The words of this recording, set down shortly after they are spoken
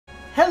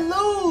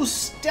Hello,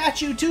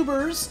 statue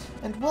tubers,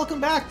 and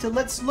welcome back to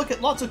Let's Look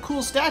at Lots of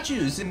Cool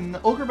Statues in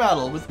Ogre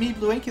Battle with me,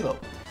 BlueAnkylo.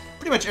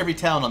 Pretty much every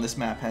town on this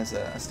map has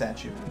a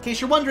statue. In case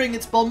you're wondering,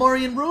 it's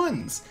Balmorian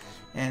Ruins,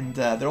 and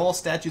they're all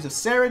statues of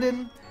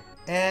Saradin,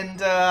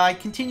 and I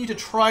continue to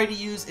try to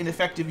use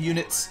ineffective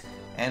units,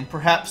 and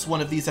perhaps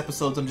one of these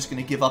episodes I'm just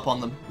going to give up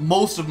on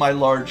most of my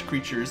large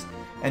creatures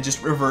and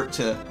just revert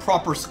to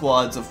proper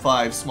squads of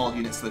 5 small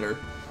units that are,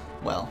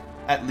 well,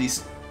 at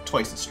least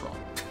twice as strong.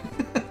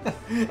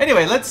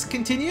 Anyway, let's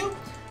continue.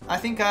 I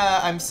think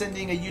I'm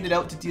sending a unit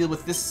out to deal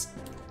with this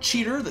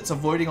cheater that's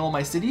avoiding all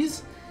my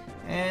cities.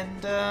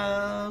 And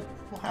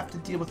we'll have to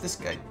deal with this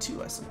guy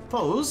too, I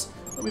suppose.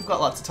 But we've got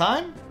lots of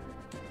time.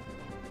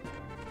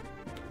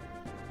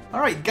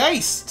 Alright,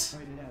 Geist!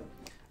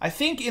 I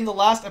think in the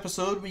last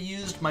episode we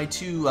used my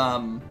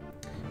 2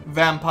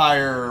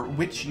 vampire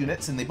witch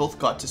units, and they both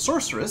got to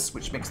sorceress,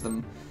 which makes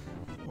them,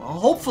 well,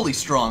 hopefully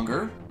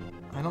stronger.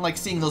 I don't like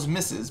seeing those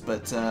misses,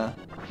 but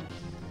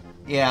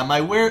yeah,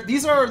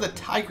 these are the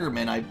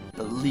Tigermen, I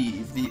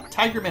believe. The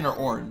Tigermen are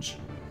orange,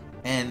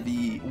 and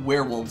the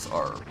werewolves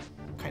are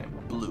kind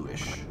of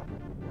bluish.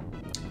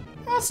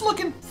 That's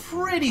looking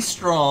pretty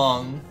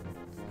strong.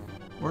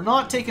 We're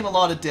not taking a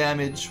lot of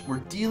damage. We're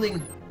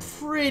dealing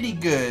pretty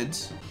good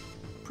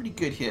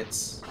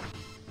hits.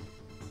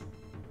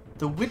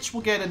 The witch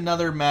will get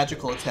another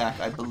magical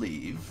attack, I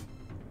believe.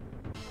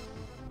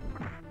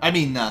 I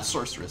mean,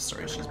 sorceress,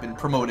 sorry, she's been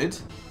promoted.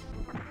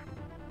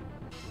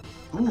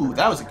 Ooh,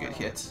 that was a good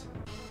hit.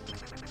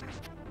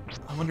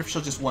 I wonder if she'll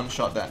just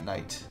one-shot that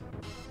knight.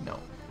 No.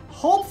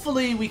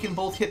 Hopefully we can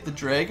both hit the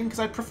dragon, because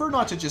I'd prefer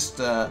not to just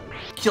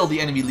kill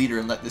the enemy leader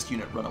and let this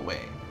unit run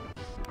away.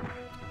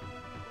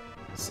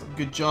 So,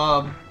 good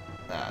job.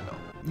 No.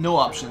 No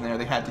option there.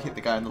 They had to hit the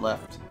guy on the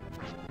left.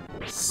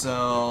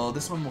 So,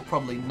 this one will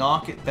probably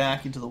knock it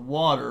back into the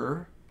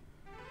water.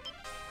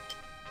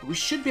 But we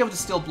should be able to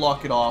still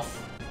block it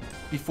off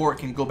before it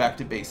can go back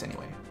to base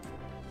anyway.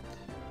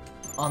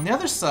 On the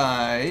other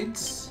side,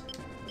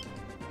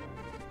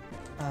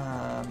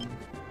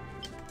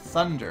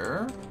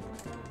 Thunder,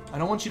 I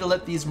don't want you to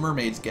let these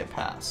mermaids get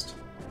past.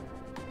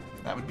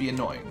 That would be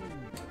annoying.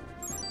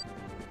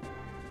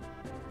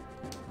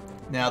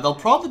 Now, they'll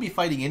probably be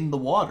fighting in the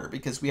water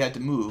because we had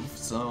to move,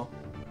 so...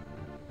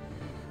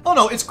 Oh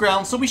no, it's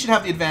ground, so we should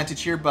have the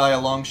advantage here by a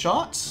long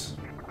shot.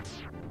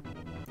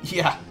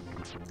 Yeah.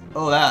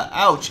 Oh, that.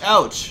 Ouch,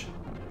 ouch.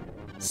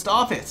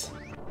 Stop it.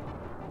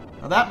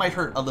 Now, that might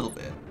hurt a little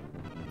bit.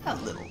 A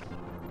little.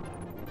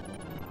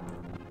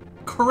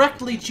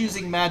 Correctly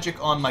choosing magic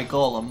on my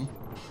golem.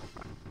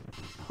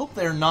 Hope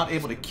they're not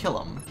able to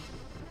kill him.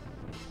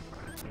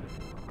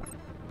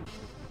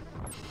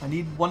 I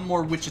need one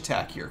more witch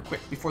attack here,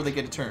 quick, before they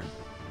get a turn.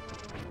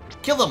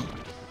 Kill them!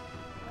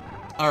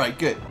 Alright,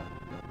 good.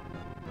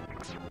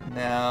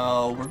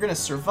 Now, we're gonna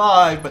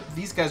survive, but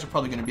these guys are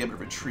probably gonna be able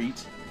to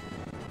retreat.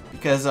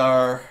 Because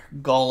our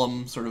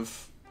golem sort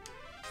of...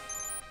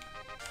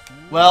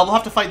 Well, we'll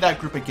have to fight that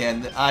group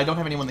again. I don't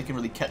have anyone that can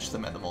really catch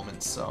them at the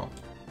moment, so...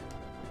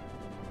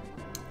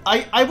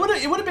 It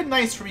would have been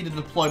nice for me to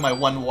deploy my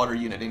 1 water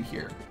unit in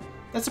here.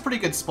 That's a pretty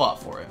good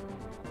spot for it.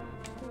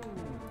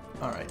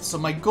 Alright, so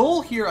my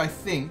goal here, I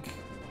think...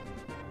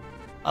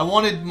 I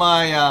wanted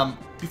my...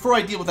 before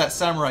I deal with that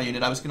samurai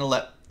unit, I was going to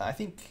let... I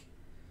think...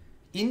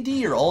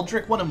 Indy or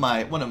Aldrich, one of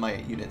my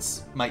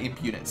units, my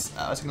imp units,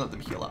 I was going to let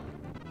them heal up.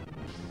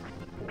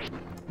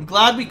 I'm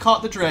glad we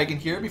caught the dragon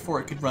here before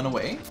it could run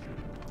away.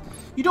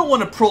 You don't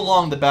want to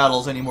prolong the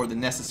battles any more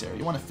than necessary.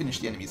 You want to finish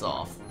the enemies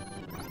off.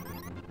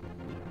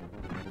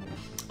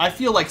 I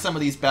feel like some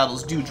of these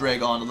battles do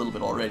drag on a little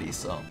bit already,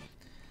 so...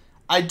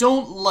 I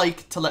don't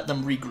like to let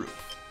them regroup,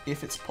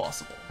 if it's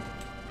possible.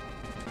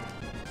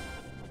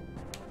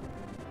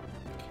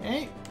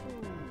 Okay.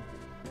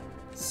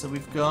 So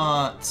we've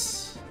got...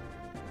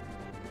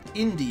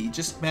 Indy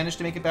just managed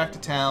to make it back to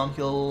town.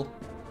 He'll...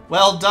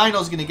 Well,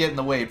 Dino's gonna get in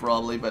the way,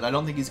 probably, but I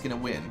don't think he's gonna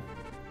win.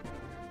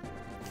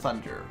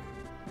 Thunder.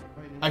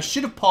 I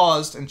should have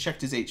paused and checked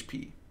his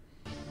HP.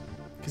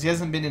 Because he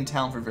hasn't been in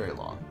town for very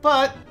long.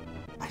 But,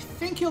 I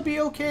think he'll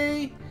be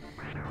okay.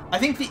 I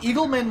think the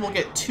Eaglemen will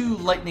get 2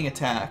 lightning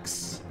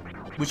attacks,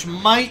 which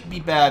might be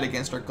bad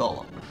against our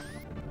golem.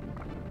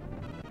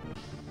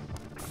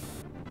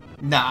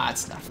 Nah,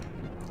 it's nothing.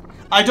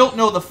 I don't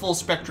know the full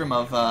spectrum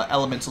of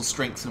elemental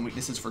strengths and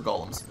weaknesses for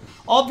golems.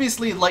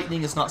 Obviously,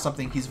 lightning is not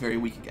something he's very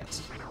weak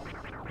against.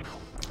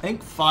 I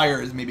think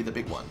fire is maybe the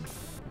big one.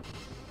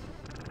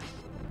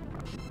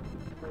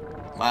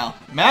 Wow,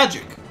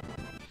 magic!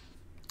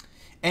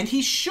 And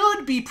he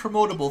should be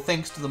promotable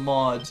thanks to the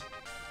mod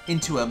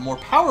into a more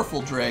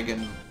powerful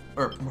dragon,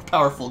 or more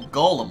powerful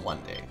golem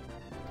one day.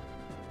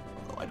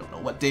 Although I don't know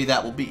what day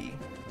that will be.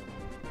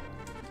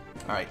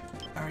 Alright,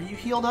 are you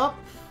healed up?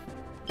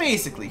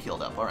 Basically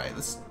healed up. Alright,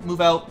 let's move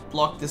out,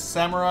 block this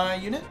samurai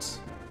unit.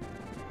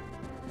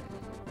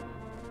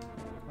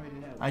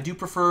 I do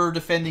prefer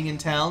defending in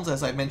towns,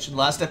 as I mentioned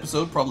last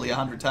episode probably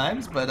 100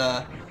 times,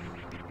 but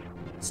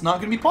it's not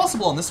going to be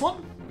possible on this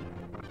one.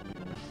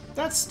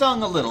 That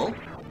stung a little.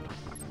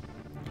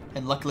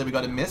 and luckily we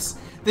got a miss.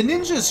 The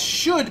ninjas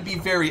should be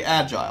very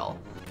agile,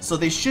 so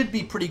they should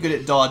be pretty good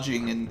at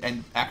dodging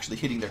and actually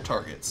hitting their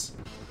targets.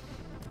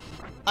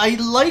 I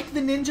like the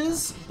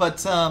ninjas,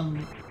 but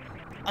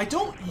I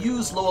don't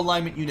use low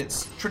alignment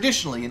units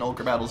traditionally in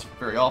Ogre battles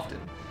very often,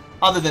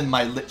 other than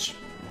my Lich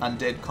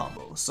Undead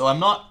combo. So I'm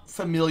not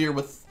familiar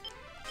with,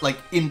 like,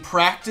 in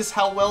practice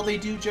how well they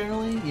do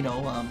generally. You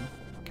know,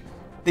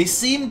 they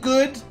seem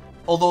good,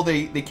 although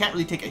they can't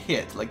really take a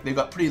hit. Like, they've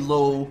got pretty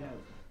low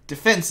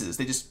defenses.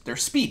 They're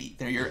speedy.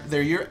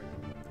 They're your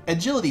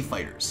agility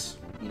fighters.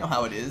 You know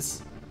how it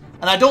is.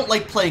 And I don't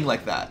like playing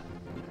like that.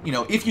 You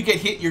know, if you get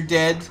hit, you're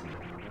dead,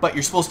 but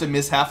you're supposed to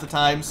miss half the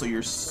time, so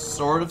you're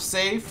sort of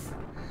safe.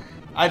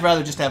 I'd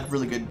rather just have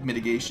really good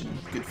mitigation,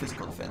 good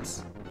physical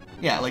defense.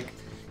 Yeah, like,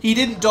 he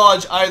didn't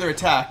dodge either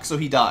attack, so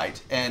he died,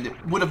 and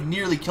it would have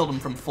nearly killed him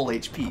from full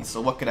HP, so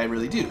what could I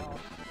really do?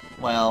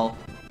 Well,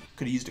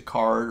 could have used a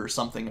card or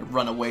something, or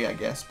run away, I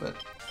guess, but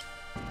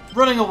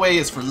running away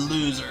is for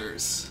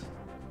losers.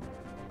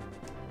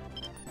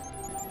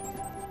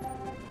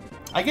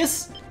 I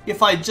guess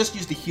if I just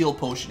used a heal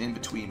potion in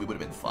between, we would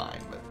have been fine,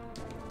 but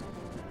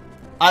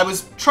I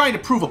was trying to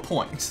prove a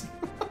point.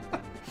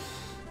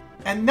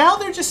 And now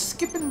they're just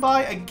skipping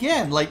by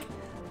again. Like,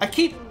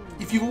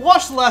 if you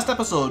watched the last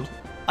episode,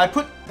 I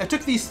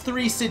took these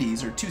 3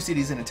 cities, or 2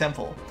 cities and a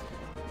temple,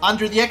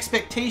 under the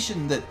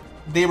expectation that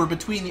they were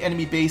between the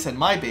enemy base and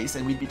my base,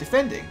 and we'd be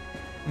defending.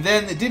 And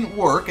then it didn't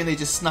work, and they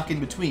just snuck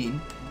in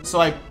between. So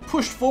I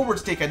pushed forward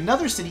to take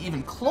another city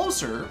even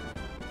closer.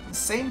 The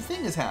same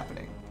thing is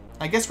happening.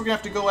 I guess we're gonna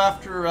have to go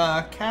after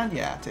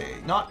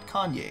Kanyate, not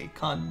Kanye,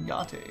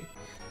 Kanyate.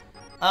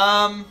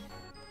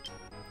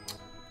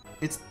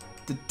 It's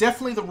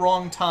definitely the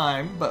wrong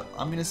time, but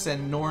I'm gonna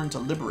send Norn to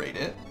liberate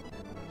it.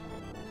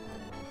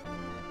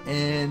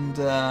 And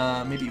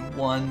maybe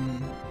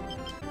one...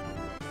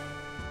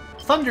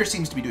 Thunder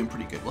seems to be doing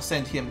pretty good. We'll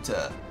send him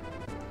to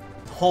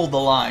hold the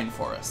line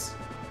for us.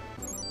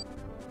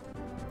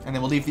 And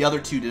then we'll leave the other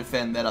 2 to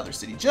defend that other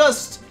city,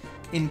 just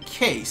in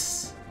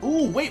case.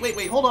 Ooh, wait,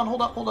 hold on.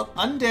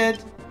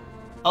 Undead.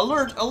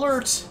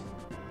 Alert.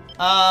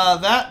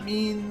 That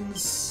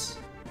means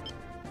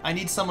I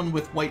need someone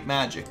with white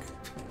magic,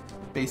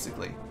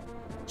 basically.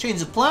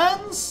 Change of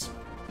plans.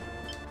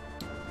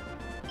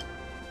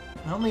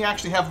 I only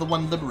actually have the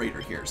one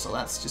liberator here, so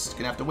that's just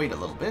gonna have to wait a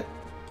little bit.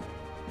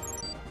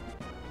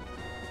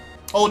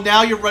 Oh,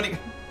 now you're running.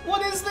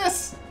 What is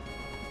this?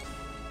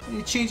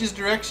 He changes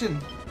direction.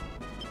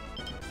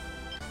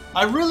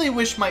 I really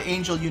wish my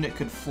angel unit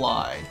could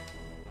fly.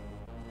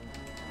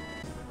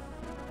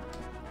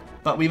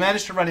 But we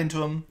managed to run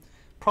into him.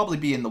 Probably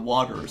be in the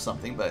water or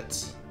something, but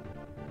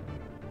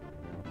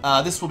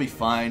this will be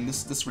fine.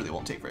 This really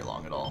won't take very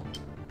long at all.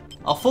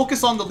 I'll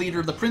focus on the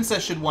leader. The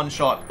princess should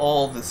one-shot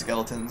all the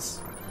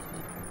skeletons.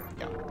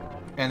 Yeah.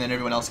 And then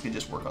everyone else can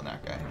just work on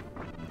that guy.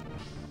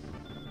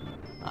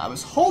 I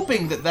was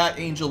hoping that that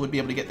angel would be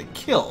able to get the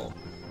kill,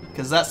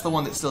 because that's the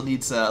one that still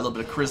needs a little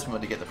bit of charisma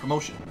to get the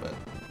promotion, but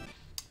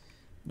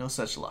no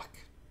such luck.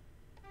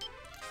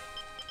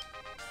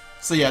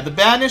 So yeah, the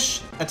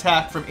banish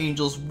attack from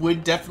angels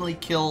would definitely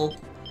kill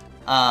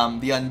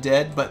the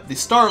undead, but the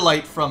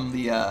starlight from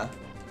the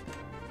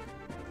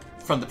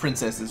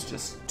princess is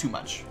just too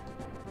much.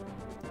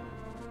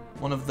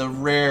 One of the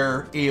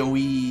rare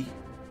AoE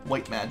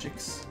white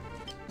magics.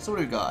 So what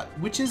do we got?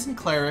 Witches and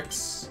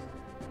clerics,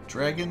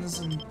 dragons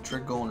and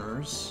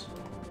dragoners.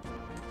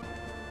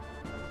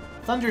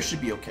 Thunder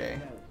should be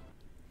okay.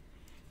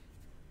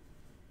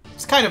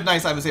 It's kind of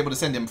nice I was able to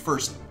send him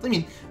first. I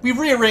mean, we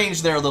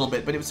rearranged there a little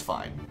bit, but it was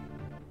fine.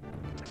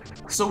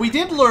 So we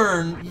did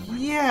learn,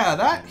 yeah,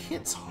 that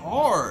hits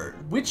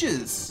hard.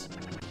 Witches.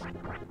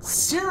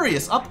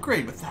 Serious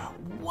upgrade with that.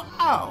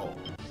 Wow.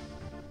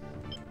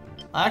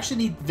 I actually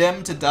need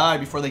them to die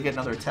before they get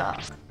another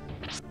attack.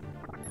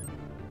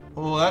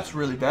 Oh, that's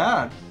really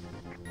bad.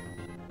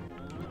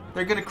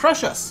 They're gonna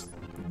crush us.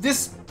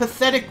 This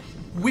pathetic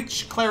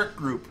witch cleric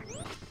group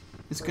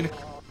is gonna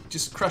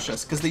just crush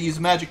us because they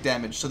use magic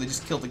damage, so they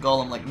just killed the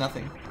golem like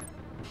nothing.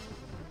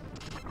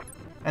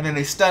 And then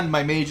they stunned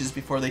my mages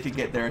before they could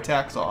get their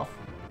attacks off.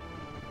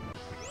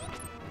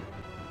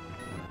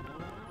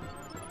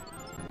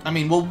 I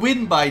mean, we'll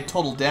win by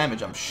total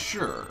damage, I'm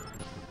sure.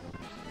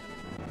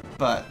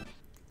 But,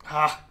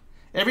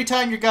 every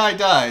time your guy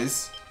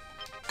dies,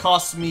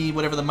 costs me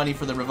whatever the money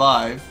for the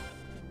revive,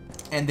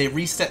 and they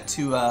reset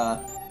to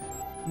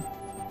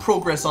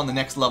progress on the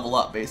next level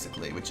up,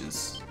 basically, which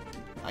is,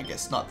 I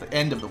guess, not the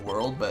end of the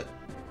world, but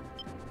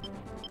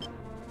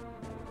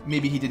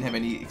maybe he didn't have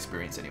any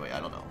experience anyway, I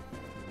don't know.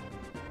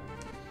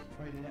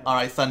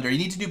 Alright, Thunder, you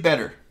need to do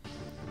better.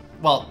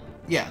 Well,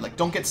 yeah, like,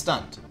 don't get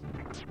stunned.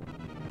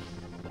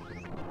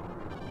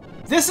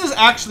 This is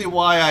actually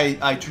why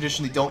I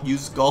traditionally don't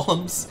use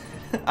golems.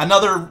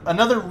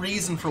 Another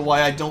reason for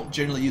why I don't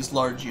generally use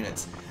large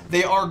units.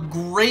 They are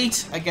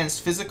great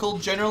against physical,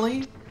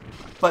 generally,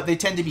 but they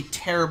tend to be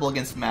terrible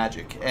against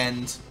magic,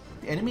 and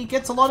the enemy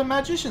gets a lot of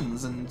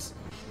magicians, and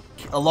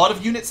a lot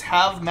of units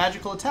have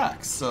magical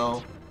attacks,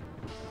 so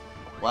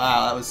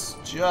Wow, that was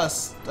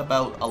just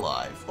about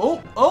alive.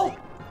 Oh, oh,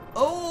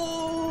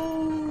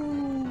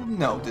 oh,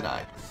 no,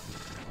 denied.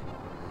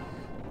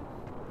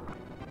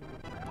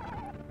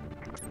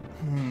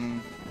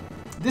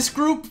 This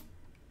group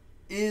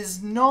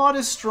is not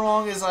as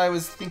strong as I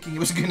was thinking it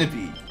was gonna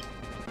be.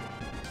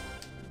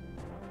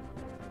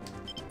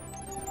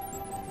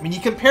 I mean,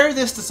 you compare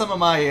this to some of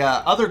my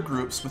other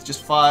groups with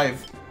just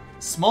 5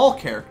 small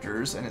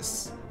characters, and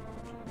it's...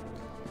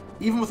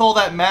 Even with all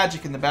that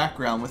magic in the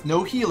background, with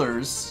no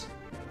healers...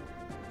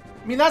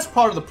 I mean, that's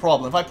part of the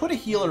problem. If I put a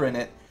healer in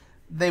it,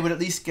 they would at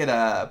least get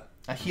a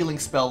healing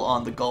spell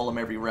on the golem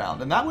every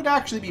round, and that would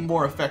actually be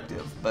more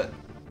effective, but...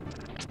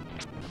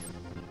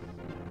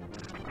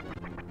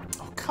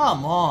 Oh,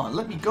 come on,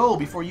 let me go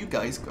before you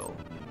guys go.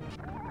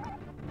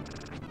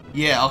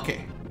 Yeah,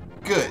 okay.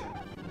 Good.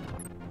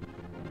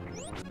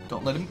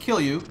 Don't let him kill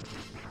you.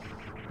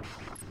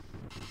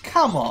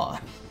 Come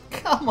on.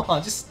 Come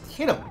on, just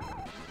hit him.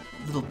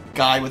 Little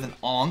guy with an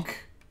onk.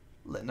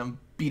 Letting him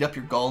beat up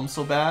your golem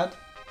so bad.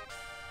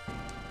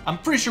 I'm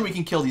pretty sure we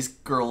can kill these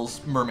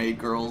girls, mermaid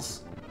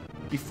girls,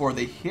 before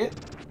they get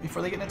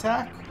an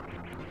attack.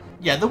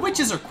 Yeah, the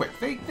witches are quick.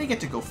 They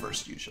get to go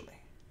first, usually.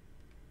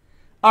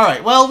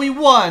 Alright, well, we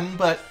won,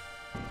 but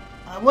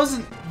I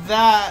wasn't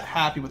that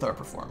happy with our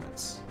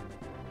performance.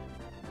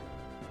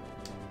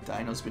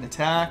 Dino's been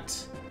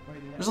attacked.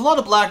 There's a lot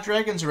of black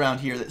dragons around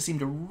here that seem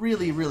to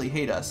really, really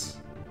hate us.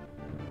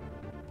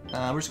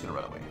 We're just gonna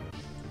run away.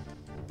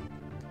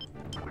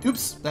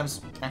 Oops, that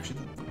was actually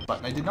the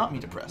button I did not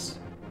mean to press.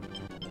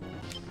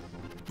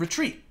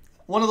 Retreat.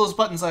 One of those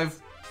buttons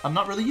I'm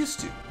not really used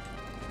to.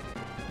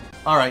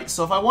 Alright,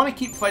 so if I want to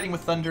keep fighting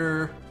with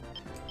thunder,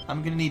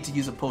 I'm gonna need to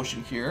use a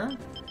potion here.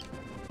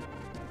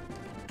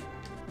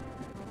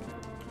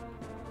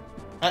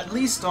 At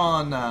least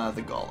on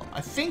the golem.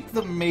 I think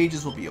the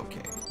mages will be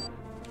okay.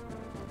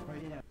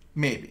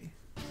 Maybe.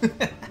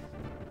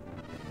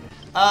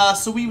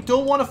 So we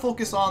don't want to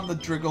focus on the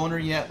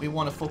Dragoner yet. We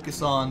want to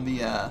focus on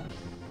the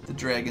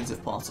dragons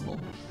if possible.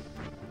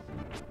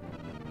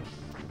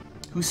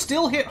 Who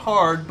still hit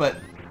hard, but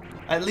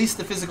at least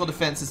the physical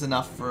defense is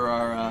enough for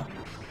our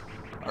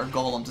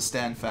golem to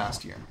stand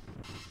fast here.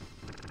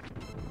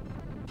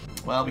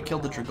 Well, we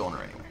killed the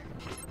Dragoner anyway.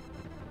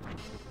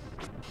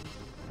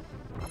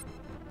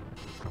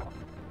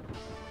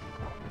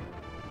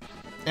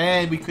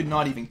 And we could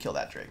not even kill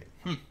that dragon.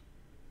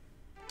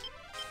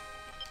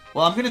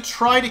 Well, I'm going to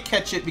try to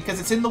catch it because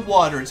it's in the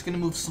water. It's going to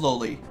move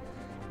slowly.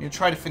 I'm going to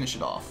try to finish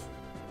it off.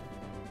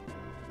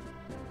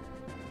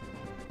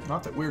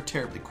 Not that we're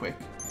terribly quick.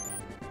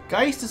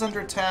 Geist is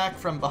under attack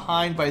from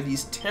behind by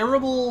these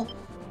terrible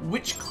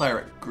witch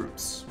cleric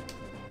groups.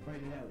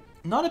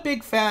 Not a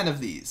big fan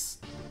of these.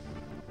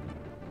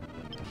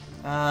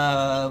 We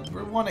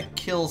want to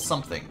kill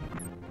something.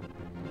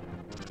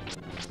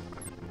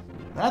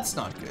 That's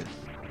not good.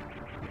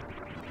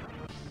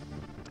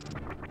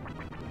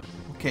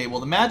 Okay,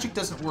 well the magic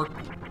doesn't work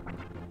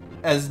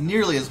as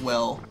nearly as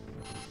well.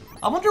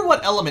 I wonder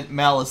what element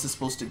Malice is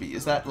supposed to be.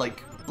 Is that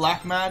like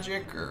black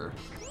magic or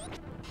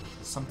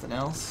something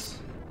else?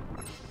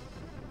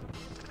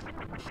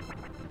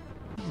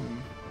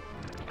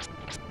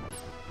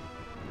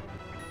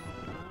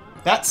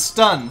 That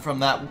stun from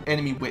that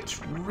enemy witch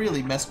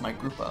really messed my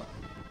group up.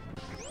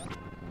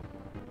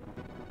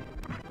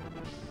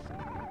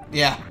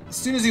 Yeah, as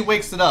soon as he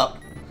wakes it up,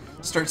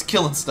 starts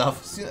killing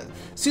stuff.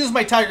 As soon as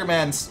my Tiger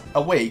Man's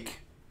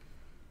awake.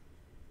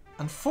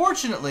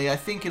 Unfortunately, I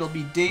think it'll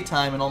be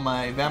daytime and all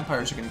my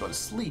vampires are going to go to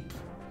sleep.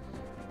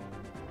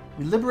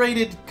 We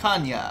liberated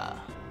Kenya.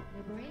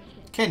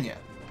 Kenya.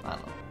 I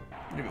don't know.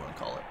 Whatever you want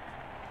to call it.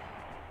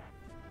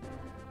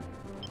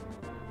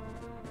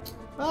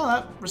 Well,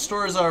 that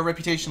restores our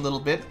reputation a little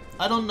bit.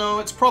 I don't know.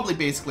 It's probably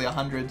basically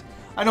 100.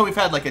 I know we've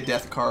had like a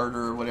death card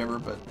or whatever,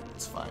 but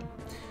it's fine.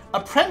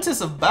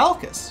 Apprentice of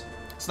Balkus.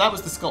 So that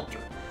was the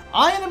sculptor.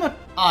 I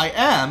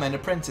am an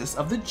apprentice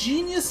of the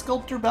genius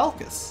sculptor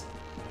Balkus.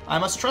 I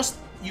must trust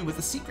you with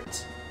a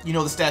secret. You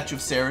know the statue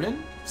of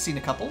Saradin? Seen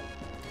a couple?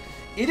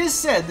 It is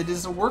said that it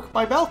is a work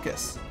by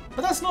Balkus,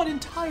 but that's not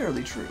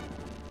entirely true.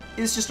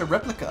 It is just a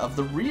replica of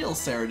the real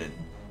Saradin,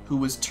 who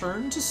was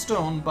turned to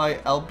stone by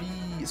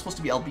it's supposed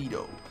to be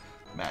albedo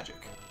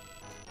magic.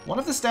 One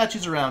of the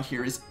statues around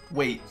here is,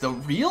 wait, the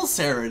real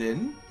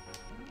Saradin?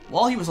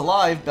 While he was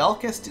alive,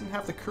 Balkus didn't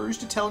have the courage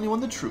to tell anyone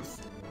the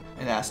truth,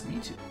 and asked me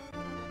to.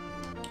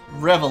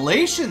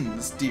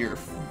 Revelations, dear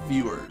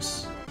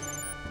viewers.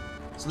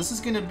 So this is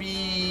gonna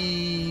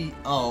be...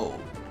 oh.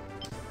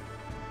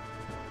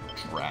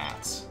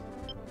 Drat.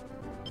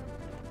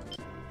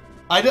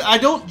 I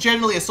don't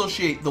generally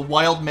associate the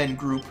Wild Men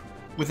group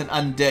with an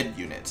undead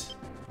unit.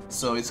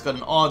 So it's got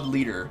an odd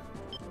leader.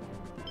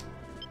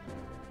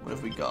 What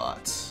have we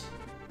got?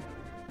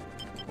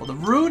 Well, the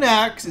Rune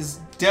Axe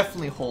is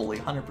definitely holy,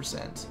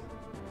 100%.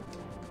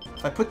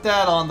 If I put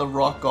that on the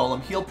Rock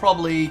Golem, he'll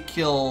probably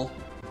kill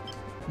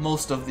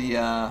most of the,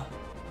 I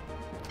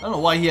don't know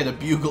why he had a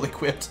bugle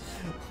equipped.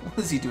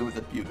 What is he doing with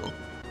a bugle?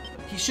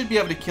 He should be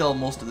able to kill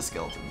most of the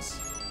skeletons.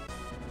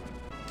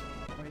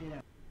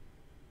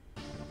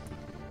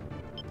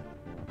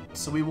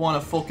 So we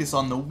want to focus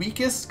on the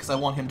weakest, because I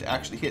want him to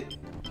actually hit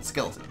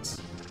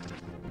skeletons.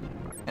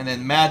 And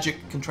then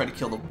magic can try to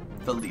kill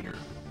the leader.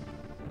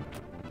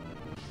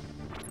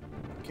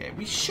 Okay,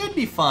 we should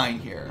be fine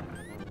here.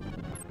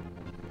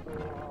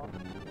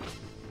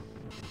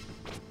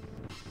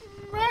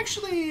 We're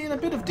actually in a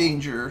bit of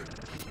danger.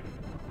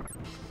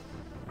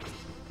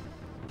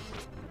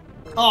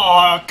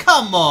 Oh,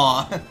 come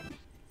on!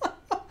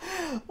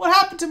 What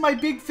happened to my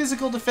big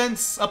physical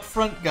defense up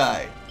front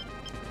guy?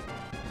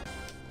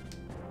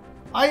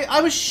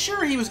 I was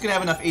sure he was going to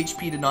have enough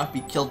HP to not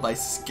be killed by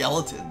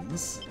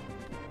skeletons.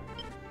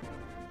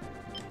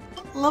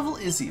 What level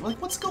is he? Like,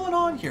 what's going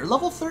on here?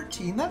 Level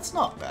 13? That's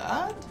not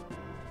bad.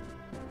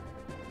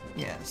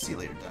 Yeah, see you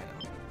later, Dino.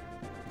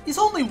 He's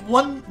only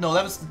one... No,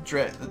 that was the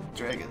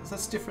dragons.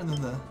 That's different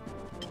than the...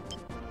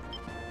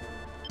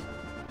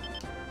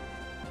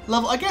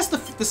 Level... I guess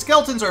the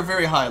skeletons are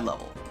very high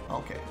level.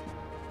 Okay.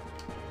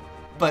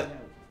 But...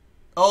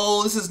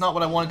 Oh, this is not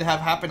what I wanted to have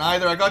happen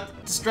either. I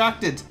got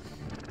distracted.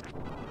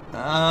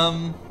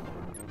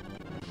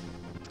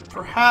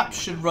 Perhaps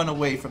should run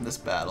away from this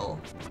battle.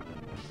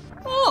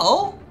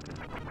 Oh!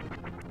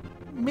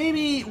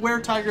 Maybe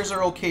were-tigers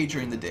are okay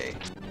during the day.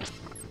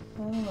 I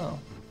don't know.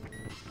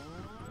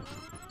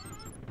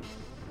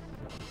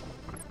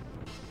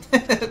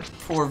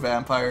 Poor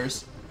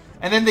vampires.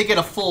 And then they get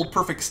a full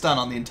perfect stun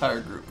on the entire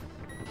group.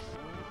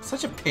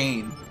 Such a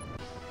pain.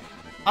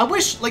 I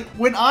wish, like,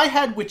 when I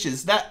had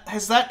witches,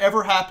 has that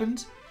ever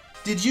happened?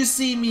 Did you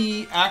see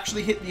me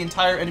actually hit the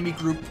entire enemy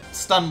group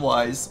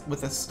stun-wise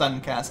with a stun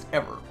cast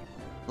ever?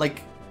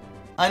 Like,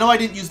 I know I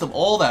didn't use them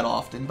all that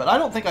often, but I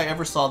don't think I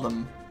ever saw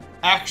them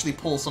actually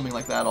pull something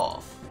like that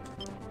off.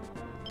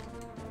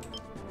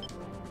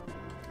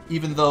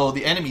 Even though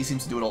the enemy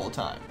seems to do it all the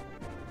time.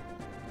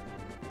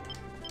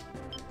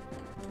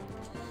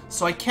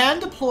 So I can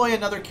deploy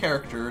another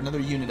character, another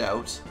unit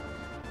out,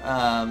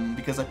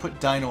 because I put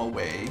Dino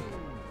away.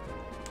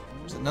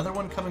 There's another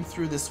one coming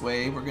through this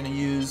way. We're going to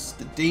use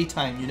the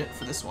daytime unit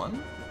for this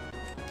one.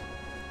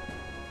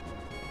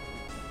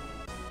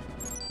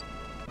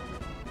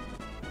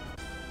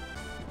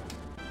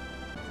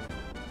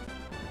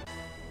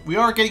 We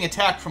are getting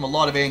attacked from a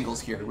lot of angles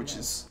here, which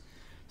is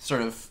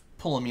sort of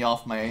pulling me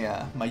off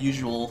my my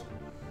usual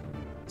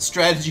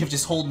strategy of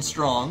just holding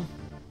strong.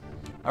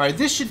 Alright,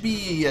 this should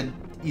be an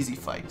easy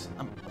fight,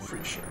 I'm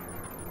pretty sure.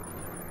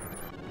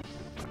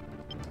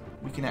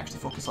 We can actually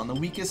focus on the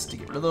weakest to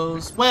get rid of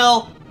those.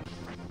 Well,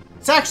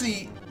 it's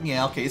actually...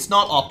 Yeah, okay, it's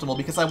not optimal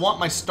because I want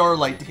my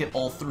Starlight to hit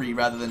all three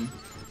rather than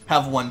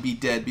have one be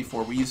dead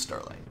before we use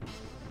Starlight.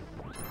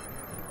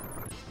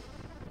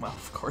 Well,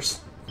 of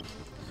course.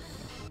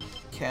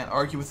 Can't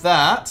argue with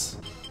that.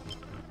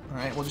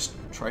 Alright, we'll just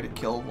try to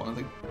kill one of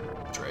the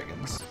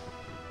dragons.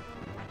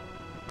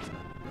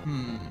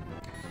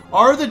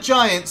 Are the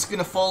giants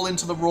gonna fall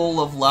into the role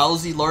of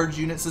lousy large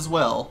units as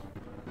well?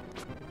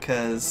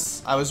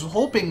 Because I was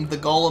hoping the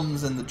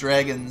golems and the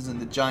dragons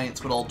and the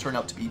giants would all turn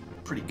out to be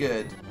pretty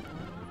good.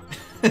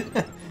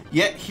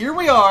 Yet here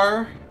we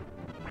are.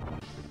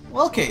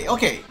 Well,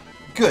 okay,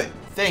 good.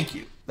 Thank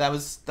you. That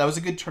was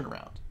a good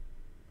turnaround.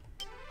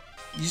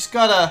 You just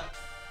gotta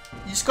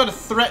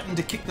threaten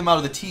to kick them out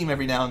of the team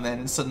every now and then,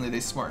 and suddenly they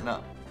smarten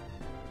up.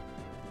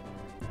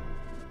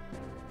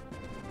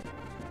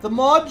 The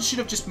mod should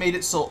have just made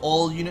it so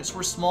all units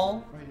were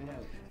small,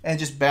 and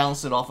just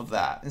balanced it off of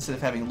that, instead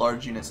of having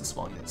large units and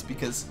small units,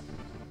 because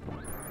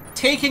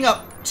taking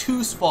up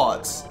 2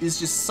 spots is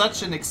just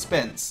such an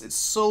expense. It's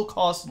so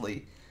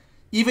costly.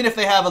 Even if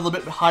they have a little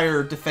bit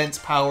higher defense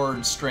power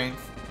and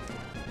strength,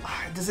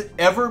 does it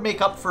ever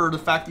make up for the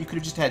fact that you could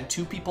have just had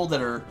 2 people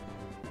that are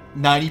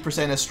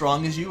 90% as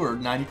strong as you, or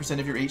 90%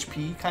 of your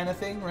HP kind of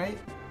thing, right?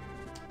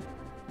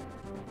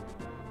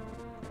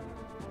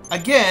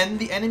 Again,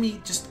 the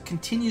enemy just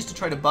continues to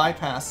try to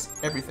bypass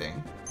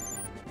everything.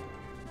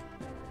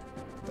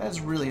 That is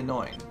really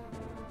annoying.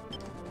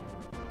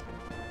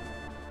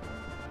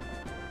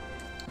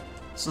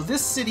 So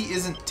this city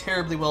isn't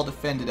terribly well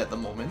defended at the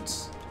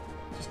moment.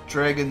 Just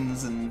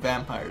dragons and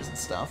vampires and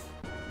stuff.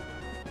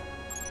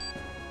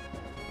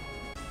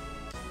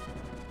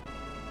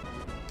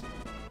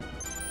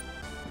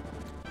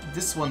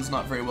 This one's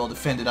not very well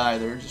defended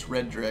either, just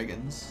red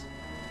dragons.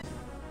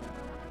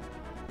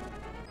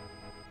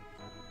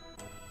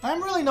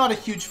 I'm really not a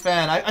huge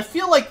fan. I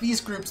feel like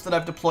these groups that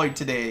I've deployed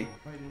today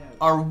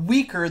are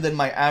weaker than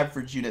my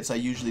average units I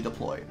usually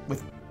deploy,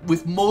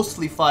 with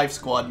mostly 5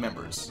 squad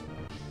members.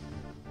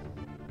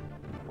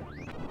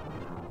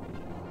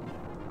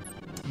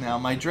 Now,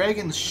 my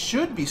dragons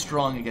should be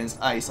strong against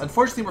ice.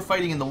 Unfortunately, we're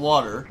fighting in the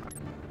water,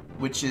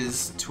 which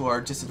is to our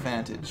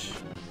disadvantage.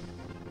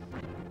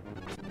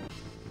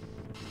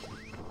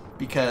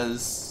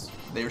 Because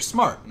they are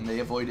smart, and they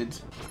avoided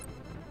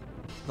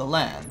the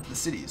land, the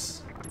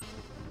cities.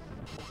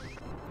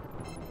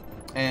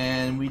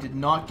 And we did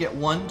not get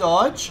 1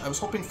 dodge. I was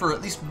hoping for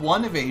at least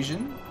 1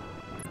 evasion.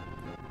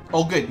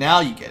 Oh good,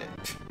 now you get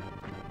it.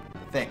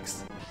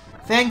 Thanks.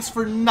 Thanks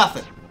for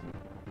nothing.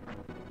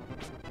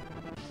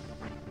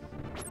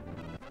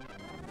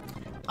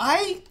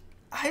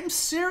 I'm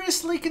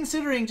seriously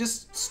considering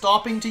just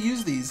stopping to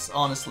use these,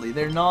 honestly.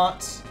 They're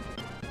not...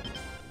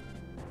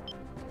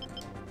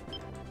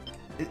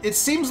 It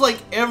seems like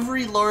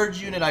every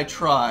large unit I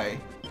try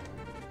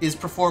is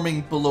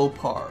performing below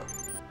par.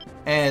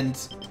 And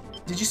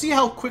did you see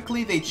how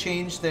quickly they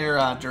changed their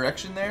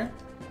direction there?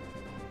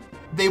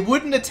 They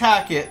wouldn't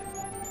attack it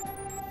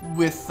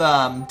with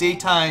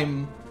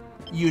daytime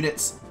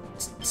units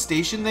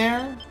stationed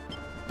there,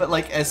 but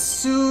like as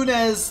soon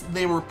as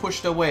they were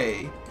pushed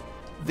away,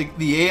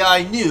 the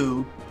AI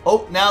knew,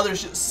 oh, now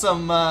there's just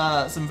some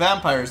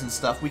vampires and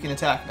stuff, we can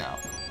attack now.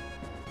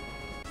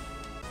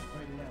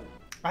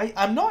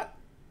 I'm not...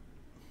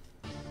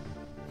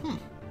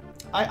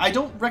 I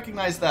don't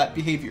recognize that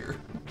behavior.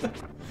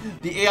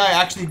 The AI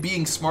actually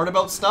being smart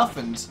about stuff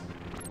and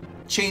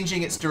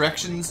changing its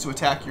directions to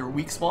attack your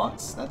weak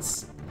spots.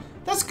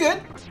 That's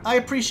good. I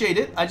appreciate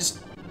it. I just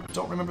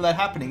don't remember that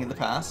happening in the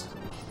past.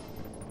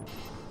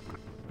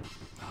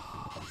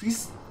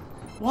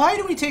 Why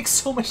do we take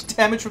so much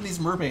damage from these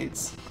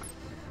mermaids?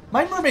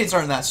 My mermaids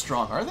aren't that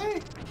strong, are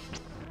they?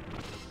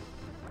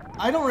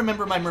 I don't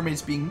remember my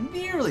mermaids being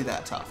nearly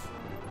that tough.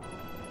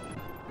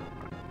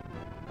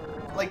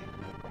 Like,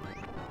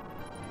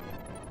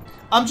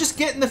 I'm just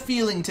getting the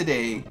feeling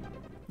today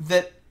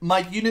that my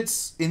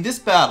units in this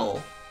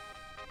battle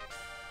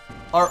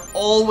are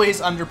always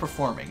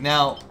underperforming.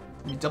 Now,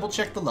 let me double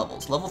check the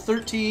levels. Level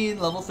 13,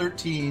 level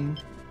 13.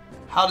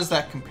 How does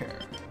that compare?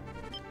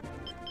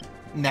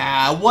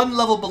 Nah, one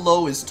level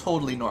below is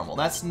totally normal.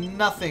 That's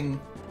nothing.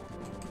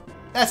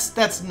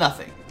 That's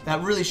nothing.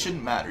 That really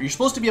shouldn't matter. You're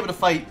supposed to be able to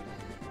fight.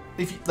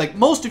 If you, like,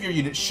 most of your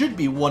units should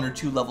be 1 or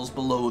 2 levels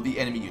below the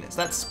enemy units.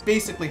 That's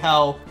basically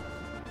how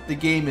the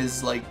game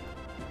is, like,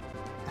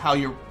 how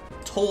you're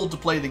told to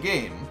play the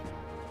game.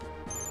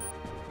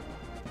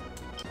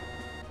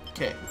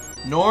 Okay,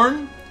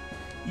 Norn,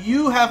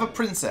 you have a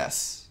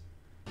princess.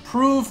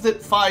 Prove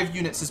that 5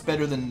 units is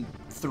better than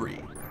 3.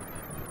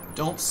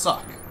 Don't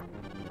suck.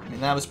 I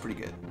mean, that was pretty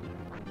good.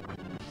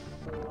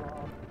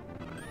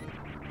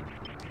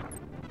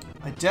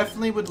 I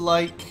definitely would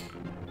like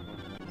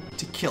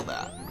to kill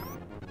that.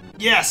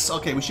 Yes!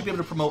 Okay, we should be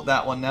able to promote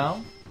that one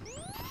now.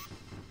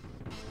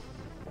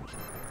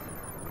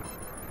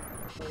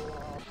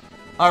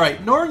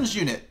 Alright, Norn's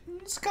unit.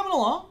 It's coming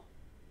along.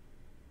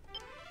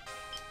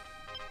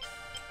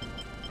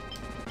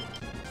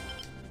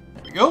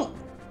 There we go.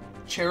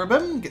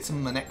 Cherubim gets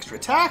him an extra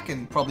attack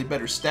and probably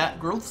better stat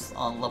growth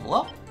on level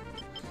up.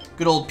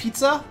 Good old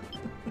pizza.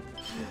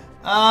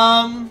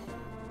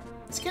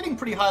 It's getting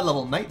pretty high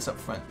level knights up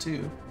front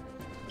too.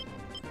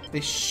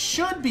 They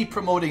should be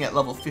promoting at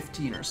level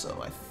 15 or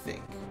so, I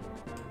think.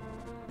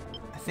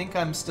 I think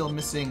I'm still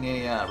missing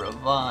a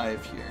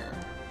revive here.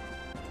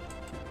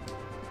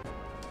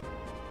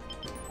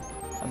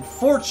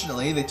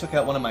 Unfortunately, they took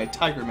out one of my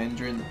Tigermen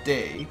during the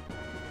day.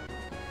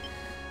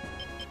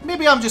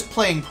 Maybe I'm just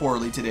playing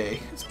poorly today.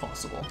 It's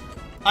possible.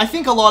 I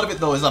think a lot of it,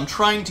 though, is I'm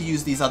trying to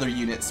use these other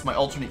units, my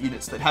alternate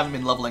units that haven't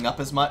been leveling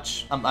up as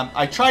much.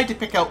 I tried to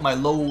pick out my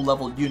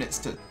low-level units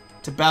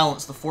to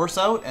balance the force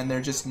out, and they're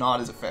just not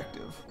as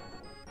effective.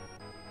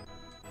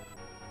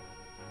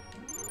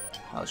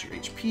 How's your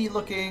HP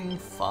looking?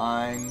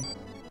 Fine.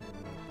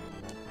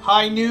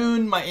 High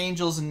noon, my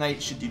angels and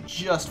knights should do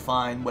just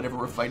fine, whatever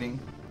we're fighting.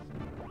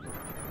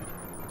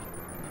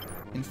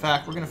 In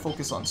fact, we're going to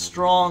focus on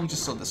strong,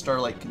 just so the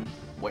starlight can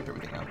wipe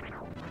everything out.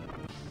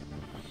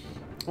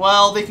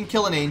 Well, they can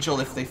kill an angel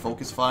if they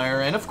focus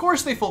fire, and of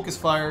course they focus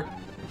fire.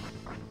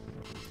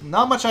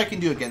 Not much I can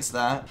do against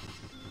that.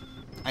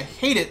 I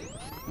hate it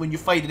when you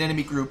fight an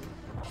enemy group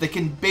that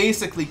can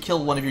basically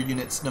kill one of your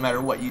units no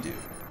matter what you do.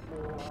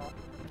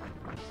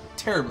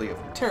 Terribly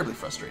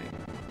frustrating.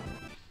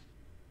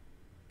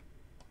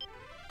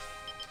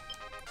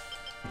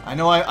 I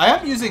know I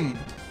am using,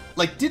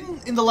 like,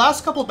 in the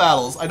last couple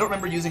battles, I don't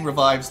remember using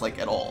revives, like,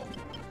 at all.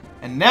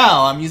 And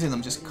now I'm using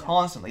them just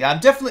constantly.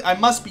 I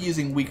must be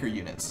using weaker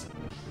units.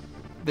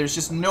 There's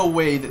just no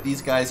way that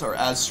these guys are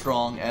as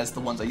strong as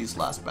the ones I used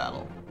last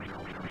battle.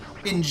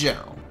 In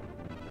general.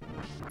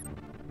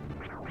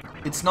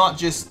 It's not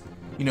just,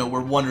 you know,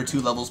 we're 1 or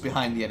 2 levels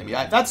behind the enemy.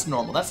 That's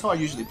normal. That's how I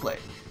usually play.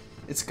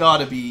 It's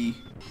gotta be,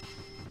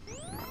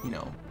 you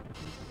know,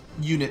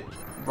 unit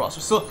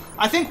roster. So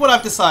I think what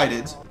I've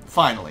decided,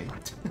 finally,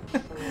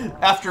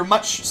 after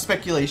much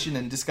speculation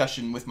and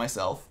discussion with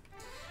myself,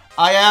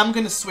 I am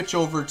going to switch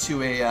over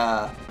to a,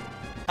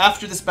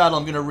 after this battle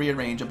I'm going to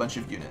rearrange a bunch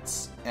of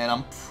units. And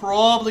I'm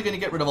probably going to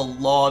get rid of a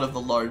lot of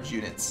the large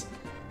units,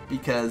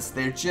 because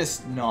they're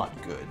just not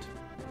good.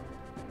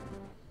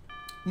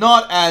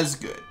 Not as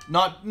good.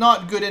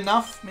 Not good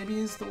enough, maybe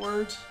is the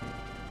word.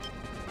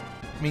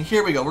 I mean,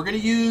 here we go. We're going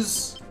to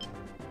use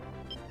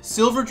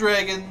silver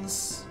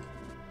dragons.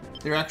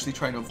 They're actually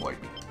trying to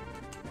avoid me.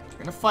 They're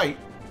going to fight.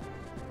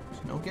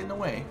 There's no getting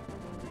away.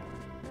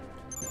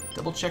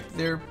 Double check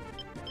their...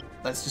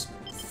 Let's just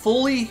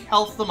fully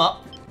health them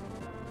up.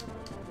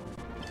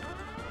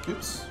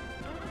 Oops.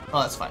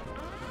 Oh, that's fine.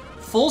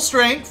 Full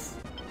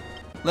strength.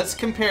 Let's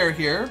compare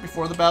here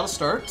before the battle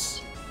starts.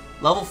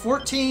 Level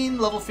 14,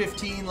 level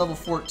 15, level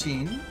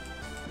 14.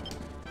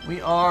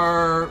 We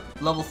are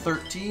level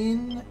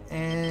 13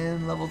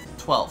 and level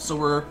 12. So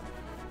we're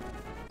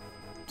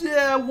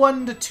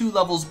 1 to 2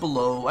 levels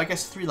below. I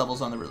guess 3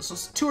 levels on the riddle. So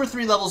it's 2 or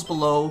 3 levels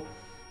below.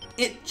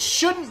 It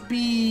shouldn't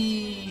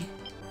be...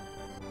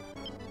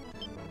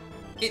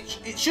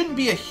 It shouldn't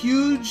be a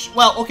huge...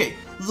 Well, okay.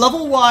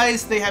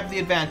 Level-wise, they have the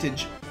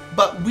advantage.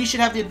 But we should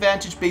have the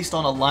advantage based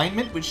on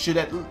alignment, which should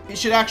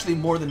actually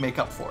more than make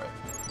up for it.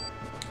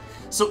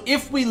 So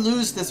if we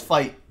lose this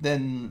fight,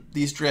 then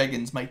these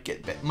dragons might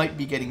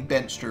be getting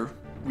benched or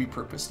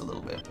repurposed a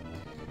little bit.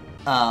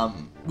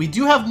 We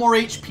do have more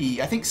HP.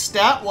 I think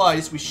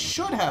stat-wise we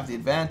should have the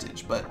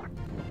advantage, but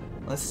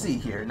let's see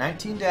here.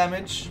 19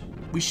 damage.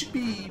 We should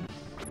be...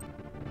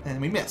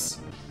 And we miss.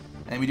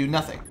 And we do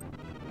nothing.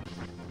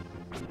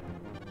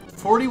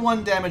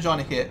 41 damage on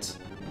a hit.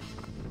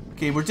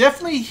 Okay, we're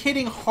definitely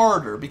hitting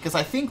harder because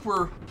I think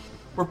we're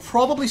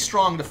probably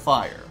strong to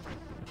fire.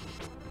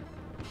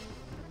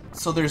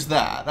 So there's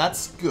that.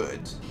 That's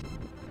good.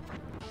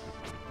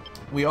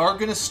 We are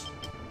going to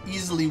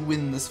easily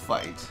win this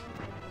fight.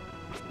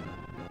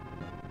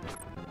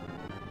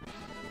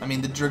 I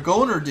mean, the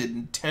Dragoner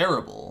did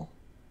terrible.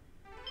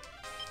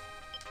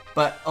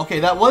 But, okay,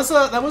 that was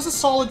a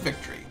solid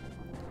victory.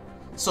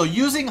 So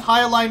using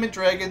high alignment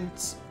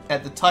dragons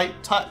at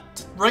the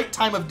right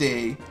time of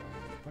day,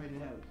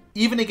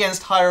 even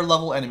against higher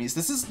level enemies,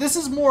 this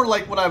is more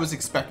like what I was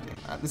expecting.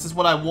 This is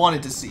what I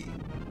wanted to see.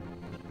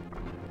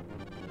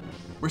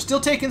 We're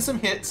still taking some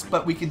hits,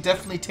 but we can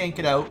definitely tank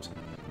it out.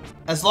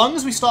 As long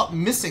as we stop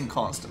missing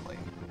constantly.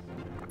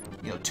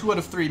 You know, 2 out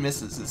of 3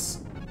 misses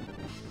is...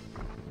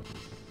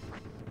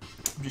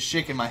 I'm just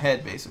shaking my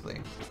head,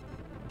 basically.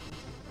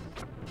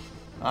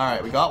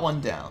 Alright, we got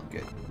one down.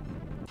 Good.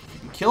 If we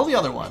can kill the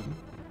other one,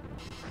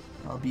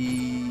 I'll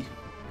be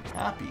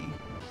happy.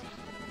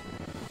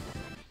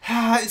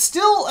 It's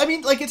still, I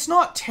mean, like, it's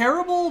not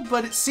terrible,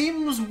 but it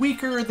seems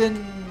weaker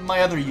than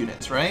my other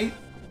units, right?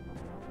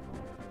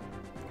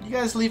 You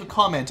guys leave a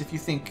comment if you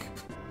think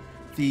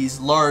these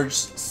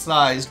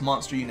large-sized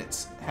monster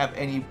units have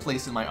any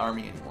place in my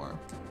army anymore.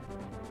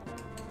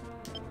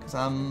 Because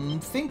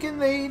I'm thinking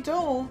they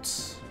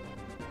don't.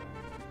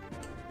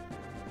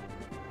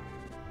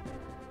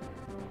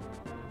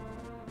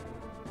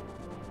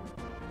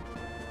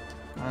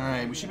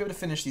 Alright, we should be able to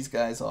finish these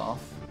guys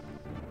off.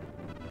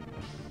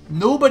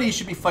 Nobody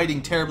should be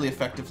fighting terribly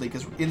effectively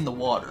because we're in the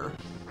water.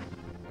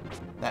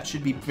 That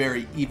should be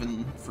very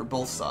even for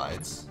both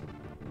sides.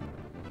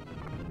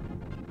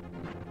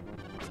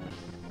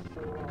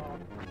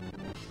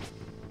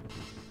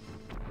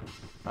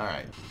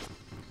 Alright.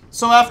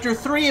 So after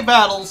 3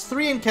 battles,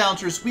 3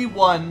 encounters, we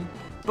won,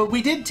 but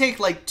we did take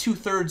like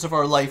 2/3 of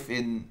our life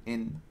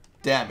in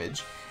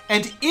damage.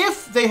 And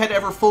if they had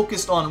ever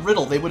focused on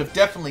Riddle, they would have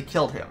definitely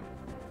killed him.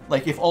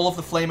 Like, if all of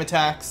the flame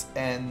attacks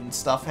and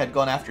stuff had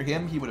gone after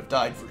him, he would have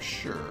died for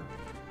sure.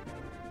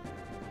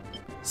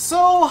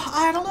 So,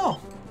 I don't know.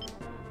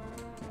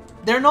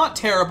 They're not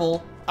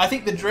terrible. I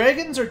think the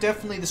dragons are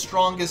definitely the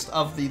strongest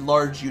of the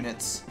large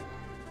units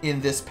in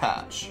this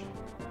patch.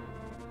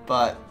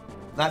 But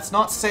that's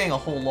not saying a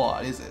whole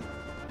lot, is it?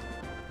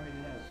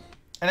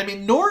 And I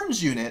mean,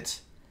 Norn's unit,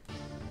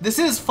 this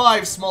is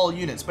 5 small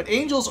units, but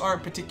angels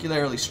aren't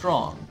particularly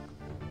strong.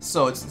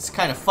 So it's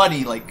kind of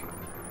funny, like,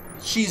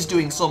 she's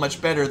doing so much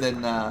better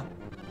than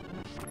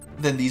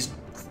these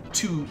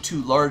two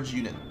large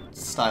unit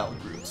style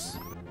groups.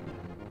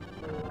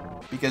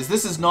 Because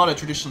this is not a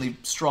traditionally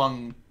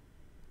strong...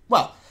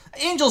 Well,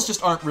 angels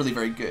just aren't really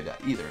very good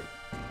either.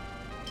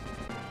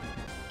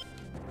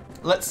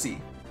 Let's see.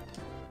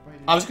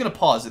 I was gonna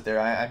pause it there.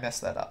 I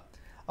messed that up.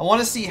 I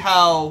wanted to see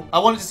how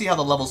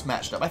the levels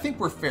matched up. I think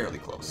we're fairly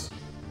close.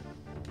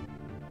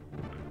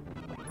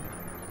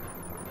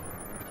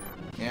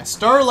 Yeah,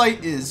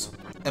 Starlight is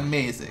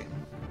amazing.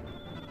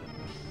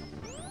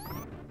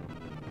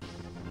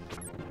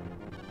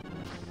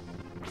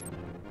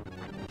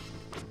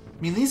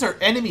 I mean, these are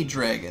enemy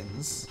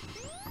dragons,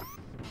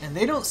 and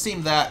they don't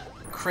seem that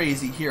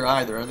crazy here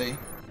either, are they?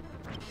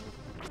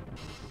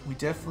 We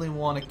definitely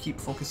want to keep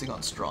focusing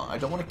on strong. I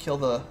don't want to kill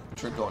the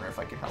Dragoner if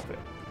I can help it.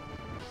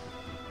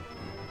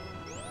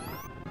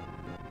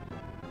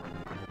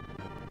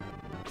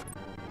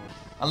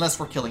 Unless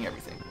we're killing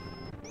everything.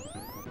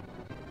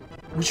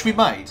 Which we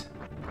might.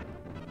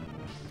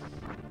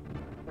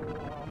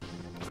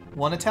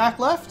 1 attack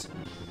left?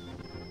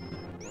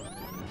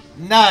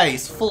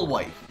 Nice! Full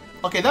wipe.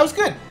 Okay, that was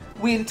good.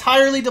 We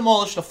entirely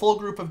demolished a full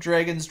group of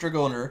dragons,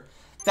 Dragoner.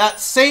 That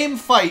same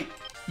fight,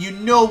 you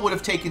know, would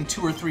have taken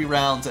 2 or 3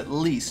 rounds at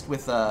least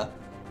with a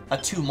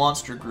 2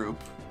 monster group.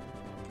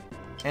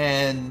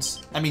 And,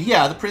 I mean,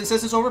 yeah, the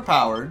princess is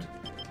overpowered.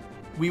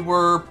 We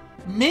were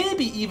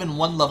maybe even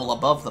 1 level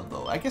above them,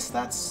 though. I guess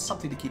that's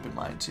something to keep in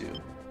mind, too.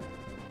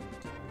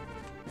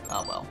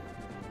 Oh, well.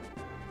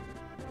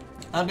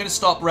 I'm going to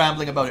stop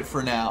rambling about it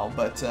for now,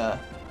 but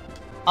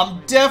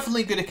I'm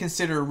definitely going to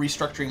consider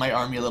restructuring my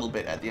army a little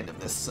bit at the end of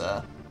this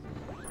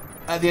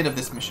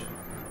mission.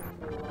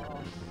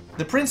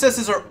 The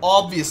princesses are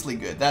obviously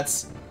good.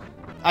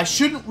 I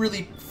shouldn't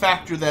really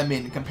factor them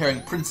in comparing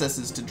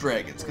princesses to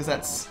dragons,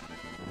 because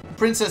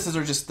princesses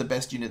are just the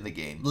best unit in the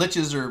game.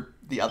 Liches are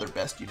the other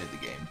best unit in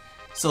the game.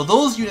 So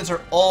those units are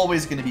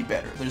always going to be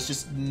better. There's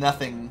just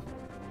nothing...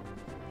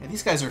 Yeah,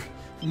 these guys are...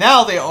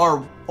 Now they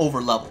are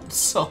over-leveled,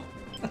 so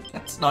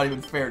that's not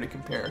even fair to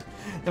compare.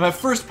 And my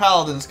first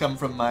paladins come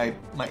from my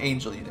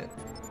angel unit.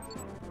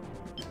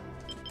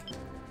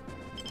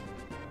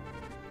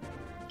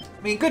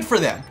 I mean, good for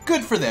them.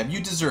 Good for them.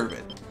 You deserve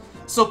it.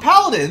 So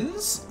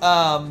paladins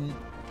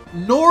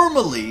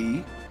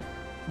normally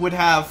would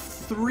have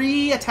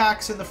 3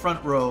 attacks in the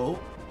front row,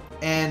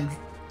 and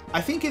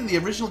I think in the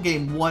original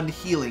game 1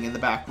 healing in the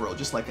back row,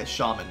 just like a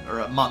shaman or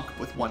a monk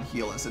with 1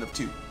 heal instead of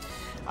 2.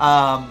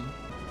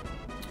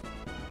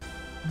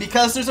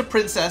 Because there's a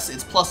princess,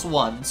 it's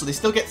 +1, so they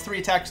still get 3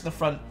 attacks in the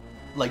front,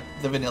 like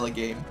the vanilla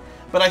game.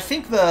 But I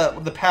think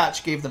the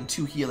patch gave them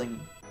 2 healing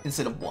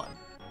instead of 1.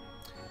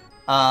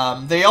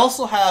 They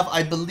also have,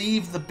 I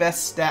believe, the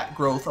best stat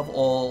growth of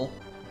all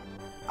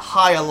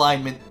high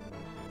alignment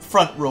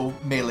front row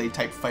melee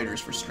type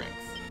fighters for strength.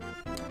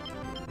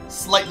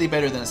 Slightly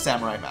better than a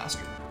samurai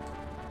master.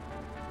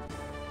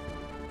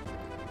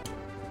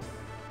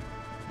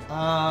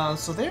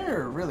 So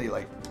they're really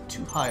like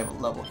too high of a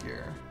level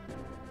here.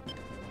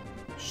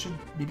 Should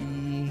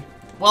be...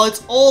 Well,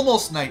 it's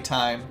almost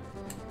nighttime.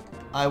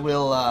 I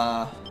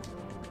will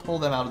pull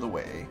them out of the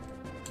way.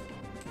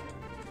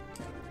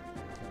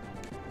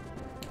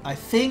 I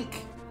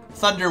think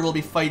Thunder will be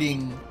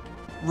fighting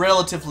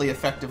relatively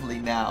effectively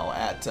now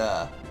at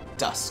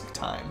dusk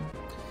time.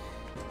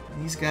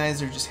 These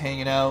guys are just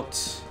hanging out.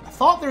 I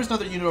thought there was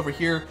another unit over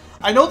here.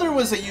 I know there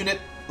was a unit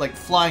like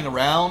flying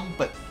around,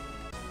 but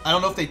I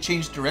don't know if they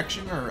changed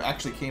direction or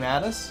actually came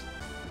at us.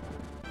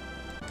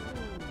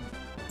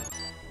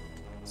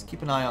 Let's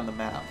keep an eye on the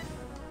map.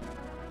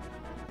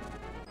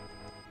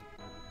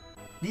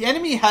 The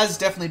enemy has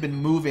definitely been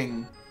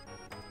moving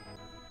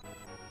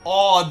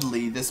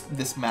oddly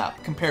this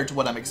map compared to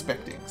what I'm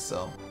expecting,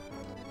 so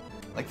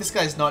like this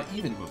guy's not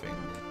even moving.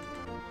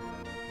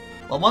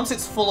 Well, once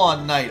it's full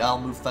on night,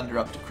 I'll move Thunder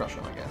up to crush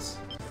him, I guess.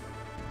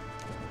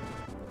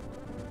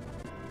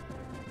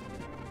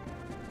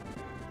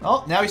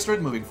 Oh, now he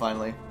started moving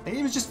finally.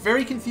 He was just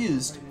very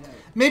confused.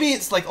 Maybe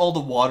it's like all the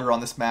water on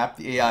this map.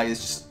 The AI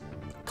is just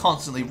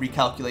constantly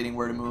recalculating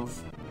where to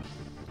move.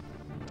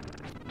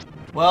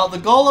 Well, the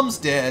golem's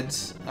dead.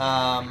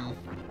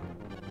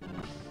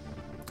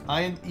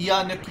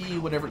 Ianuki,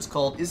 whatever it's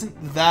called,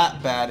 isn't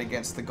that bad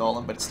against the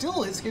golem, but it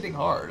still is hitting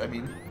hard. I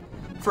mean,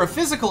 for a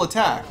physical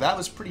attack, that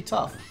was pretty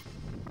tough.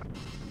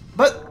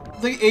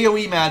 But the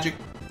AoE magic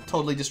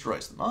totally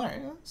destroys them.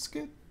 Alright, that's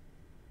good.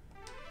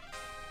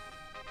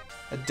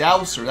 A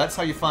dowser, that's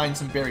how you find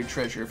some buried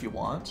treasure if you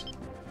want.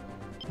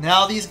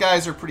 Now these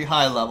guys are pretty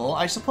high level.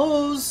 I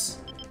suppose...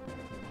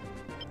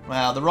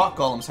 Well, the rock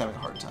golem's having a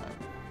hard time.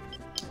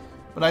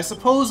 But I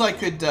suppose I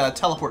could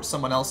teleport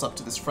someone else up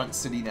to this front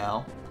city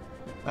now.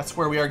 That's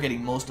where we are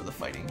getting most of the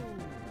fighting.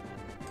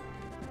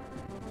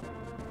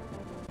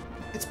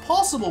 It's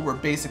possible we're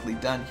basically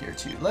done here,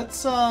 too.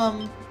 Let's,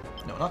 no,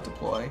 not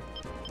deploy.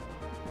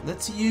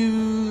 Let's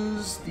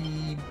use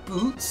the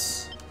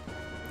boots.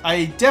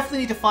 I definitely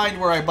need to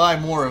find where I buy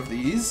more of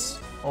these.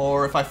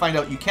 Or if I find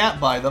out you can't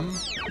buy them,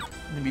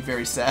 I'm going to be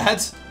very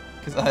sad,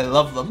 because I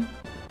love them.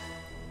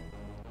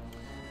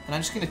 And I'm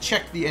just going to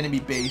check the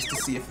enemy base to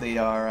see if they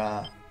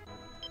are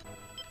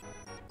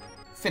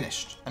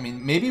finished. I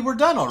mean, maybe we're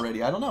done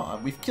already. I don't know.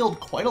 We've killed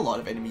quite a lot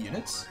of enemy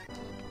units.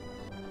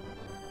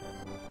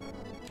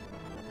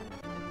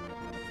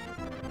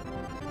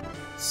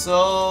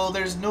 So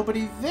there's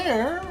nobody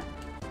there.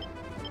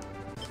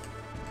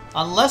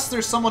 Unless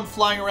there's someone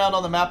flying around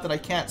on the map that I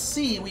can't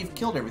see, we've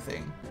killed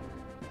everything.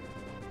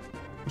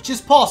 Which is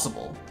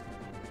possible.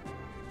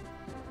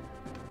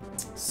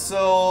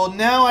 So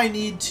now I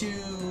need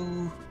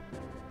to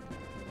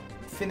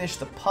finish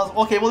the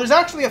puzzle. Okay, well there's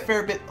actually a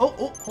fair bit.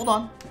 Oh, hold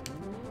on.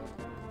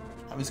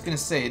 I was gonna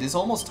say, it is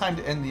almost time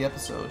to end the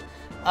episode.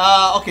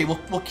 Okay,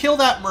 we'll kill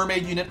that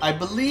mermaid unit. I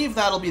believe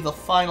that'll be the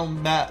final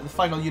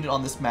unit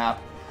on this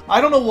map.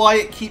 I don't know why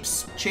it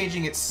keeps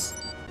changing its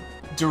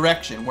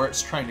direction, where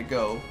it's trying to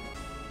go.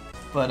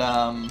 But,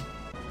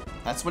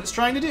 that's what it's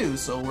trying to do,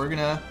 so we're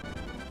gonna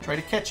try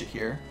to catch it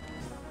here.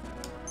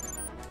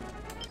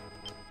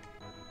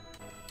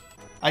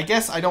 I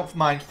guess I don't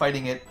mind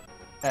fighting it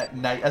at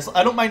night.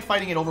 I don't mind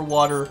fighting it over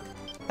water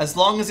as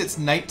long as it's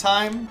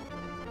nighttime.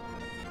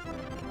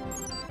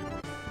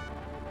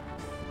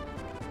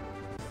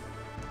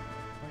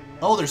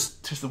 Oh, there's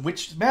the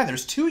witch. Man,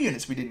 there's 2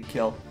 units we didn't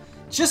kill.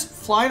 Just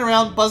flying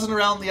around, buzzing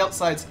around the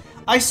outsides.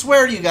 I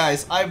swear to you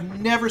guys, I've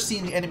never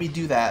seen the enemy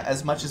do that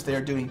as much as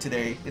they're doing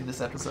today in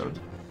this episode.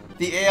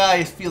 The AI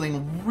is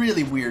feeling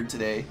really weird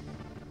today.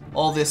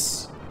 All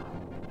this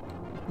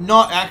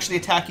not actually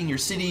attacking your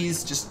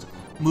cities, just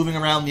moving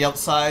around the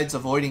outsides,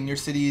 avoiding your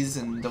cities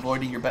and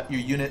avoiding your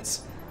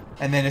units.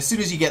 And then as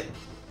soon as you get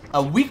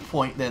a weak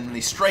point, then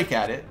they strike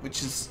at it,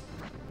 which is...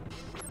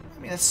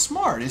 I mean, it's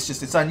smart. It's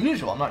just, it's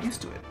unusual. I'm not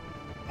used to it.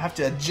 I have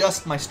to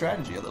adjust my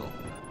strategy a little.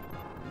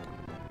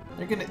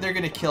 They're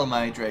gonna kill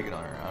my dragon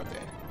owner, aren't they?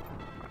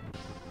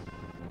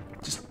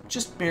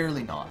 Just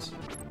barely not.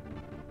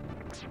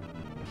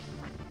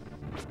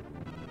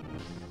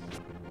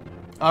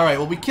 All right,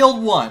 well we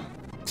killed one.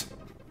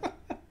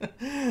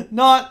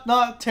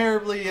 not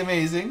terribly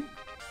amazing.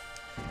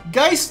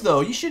 Geist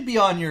though, you should be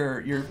on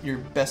your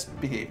best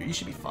behavior. You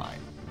should be fine.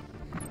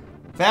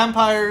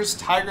 Vampires,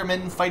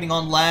 tigermen fighting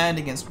on land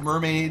against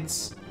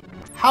mermaids.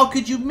 How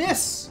could you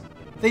miss?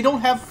 They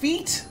don't have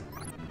feet.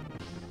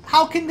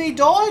 How can they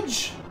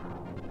dodge?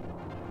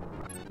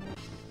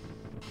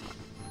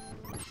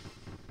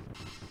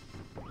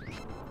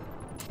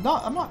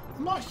 I'm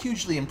not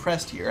hugely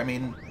impressed here. I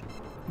mean,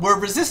 we're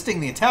resisting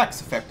the attacks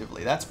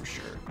effectively, that's for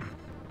sure.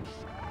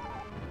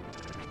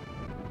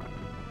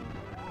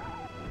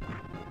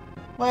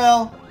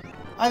 Well,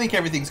 I think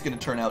everything's going to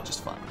turn out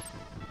just fine.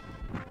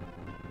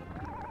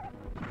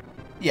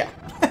 Yeah.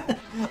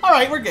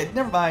 Alright, we're good.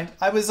 Never mind.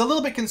 I was a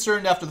little bit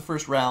concerned after the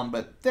first round,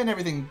 but then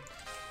everything...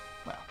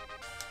 Well,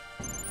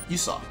 you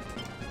saw.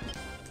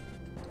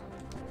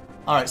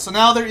 Alright, so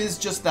now there is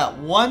just that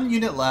one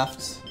unit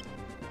left.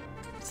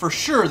 For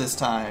sure this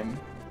time.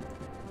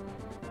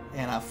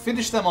 And I'll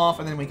finish them off,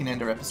 and then we can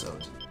end our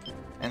episode.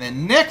 And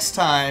then next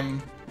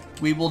time,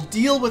 we will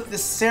deal with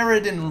this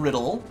Saradin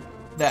riddle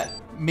that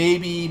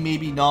maybe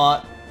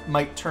not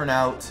might turn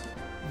out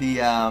the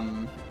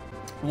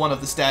one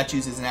of the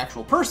statues is an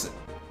actual person.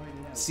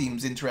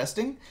 Seems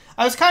interesting.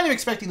 I was kind of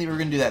expecting that we were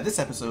going to do that this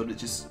episode. It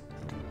just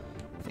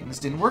things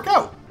didn't work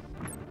out.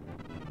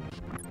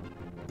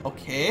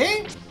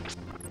 Okay.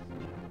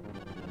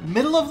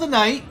 Middle of the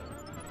night,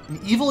 an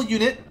evil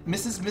unit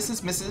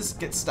misses,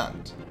 gets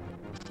stunned.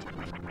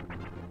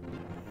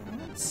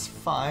 That's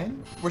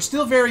fine. We're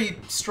still very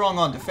strong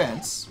on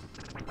defense.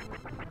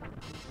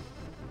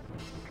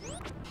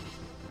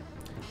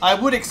 I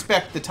would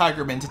expect the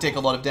Tigerman to take a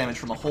lot of damage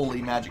from a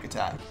holy magic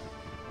attack.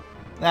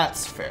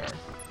 That's fair.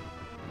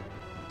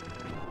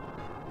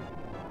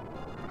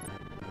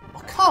 Oh,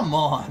 come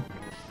on!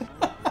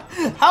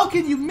 How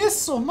can you miss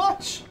so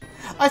much?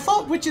 I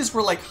thought witches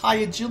were like high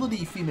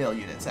agility female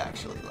units,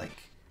 actually.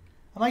 Like,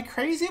 am I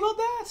crazy about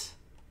that?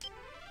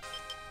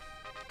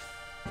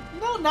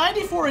 You know,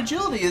 94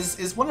 agility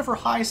is one of her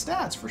high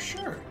stats for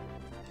sure.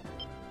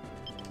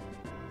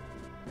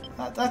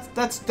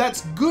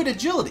 That's good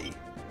agility.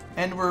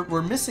 And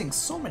we're missing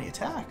so many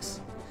attacks.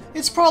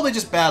 It's probably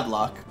just bad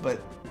luck,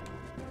 but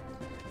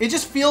it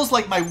just feels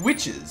like my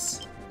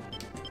witches,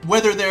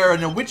 whether they're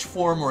in a witch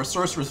form or a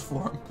sorceress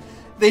form,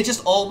 they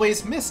just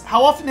always miss.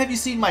 How often have you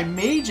seen my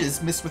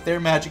mages miss with their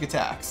magic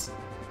attacks?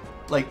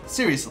 Like,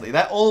 seriously,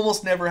 that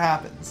almost never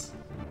happens.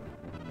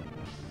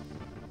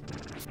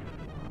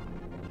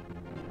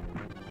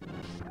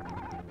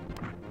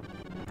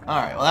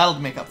 Alright, well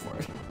that'll make up for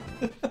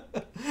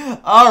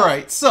it.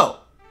 Alright, so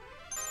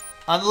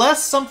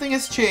unless something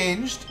has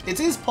changed,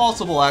 it is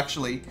possible,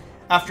 actually,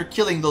 after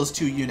killing those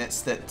two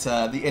units that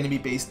the enemy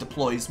base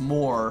deploys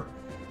more.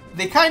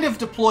 They kind of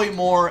deploy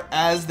more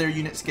as their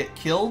units get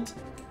killed.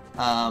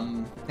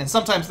 And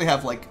sometimes they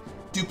have, like,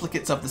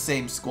 duplicates of the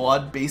same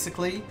squad,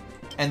 basically.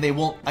 And they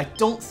won't... I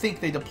don't think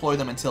they deploy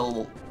them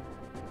until...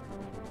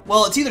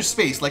 Well, it's either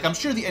space. Like, I'm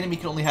sure the enemy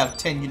can only have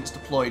 10 units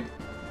deployed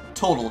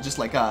total, just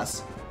like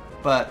us.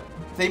 But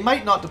they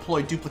might not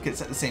deploy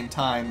duplicates at the same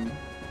time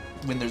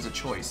when there's a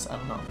choice. I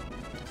don't know.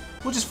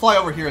 We'll just fly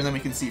over here and then we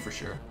can see for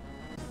sure.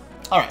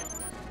 Alright.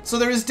 So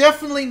there is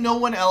definitely no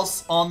one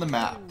else on the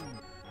map.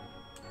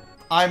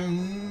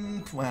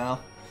 I'm,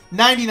 well,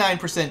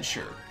 99%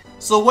 sure.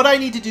 So what I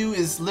need to do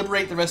is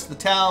liberate the rest of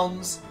the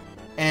towns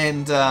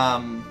and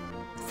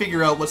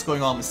figure out what's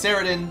going on with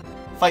Saradin,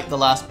 fight the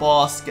last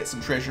boss, get some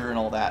treasure and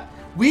all that.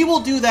 We will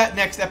do that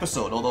next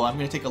episode, although I'm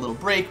going to take a little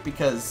break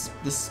because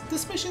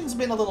this mission's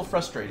been a little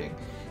frustrating.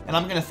 And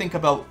I'm going to think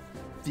about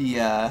the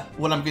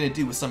what I'm going to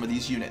do with some of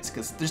these units,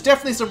 because there's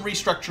definitely some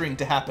restructuring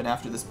to happen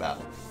after this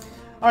battle.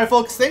 Alright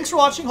folks, thanks for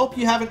watching. Hope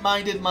you haven't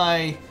minded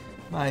my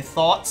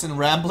thoughts and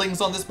ramblings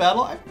on this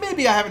battle.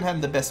 Maybe I haven't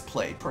had the best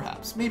play,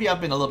 perhaps. Maybe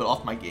I've been a little bit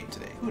off my game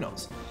today. Who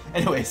knows?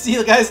 Anyway, see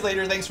you guys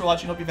later. Thanks for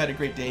watching. Hope you've had a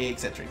great day,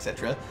 etc.,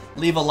 etc.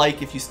 Leave a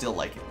like if you still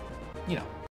like it. You know.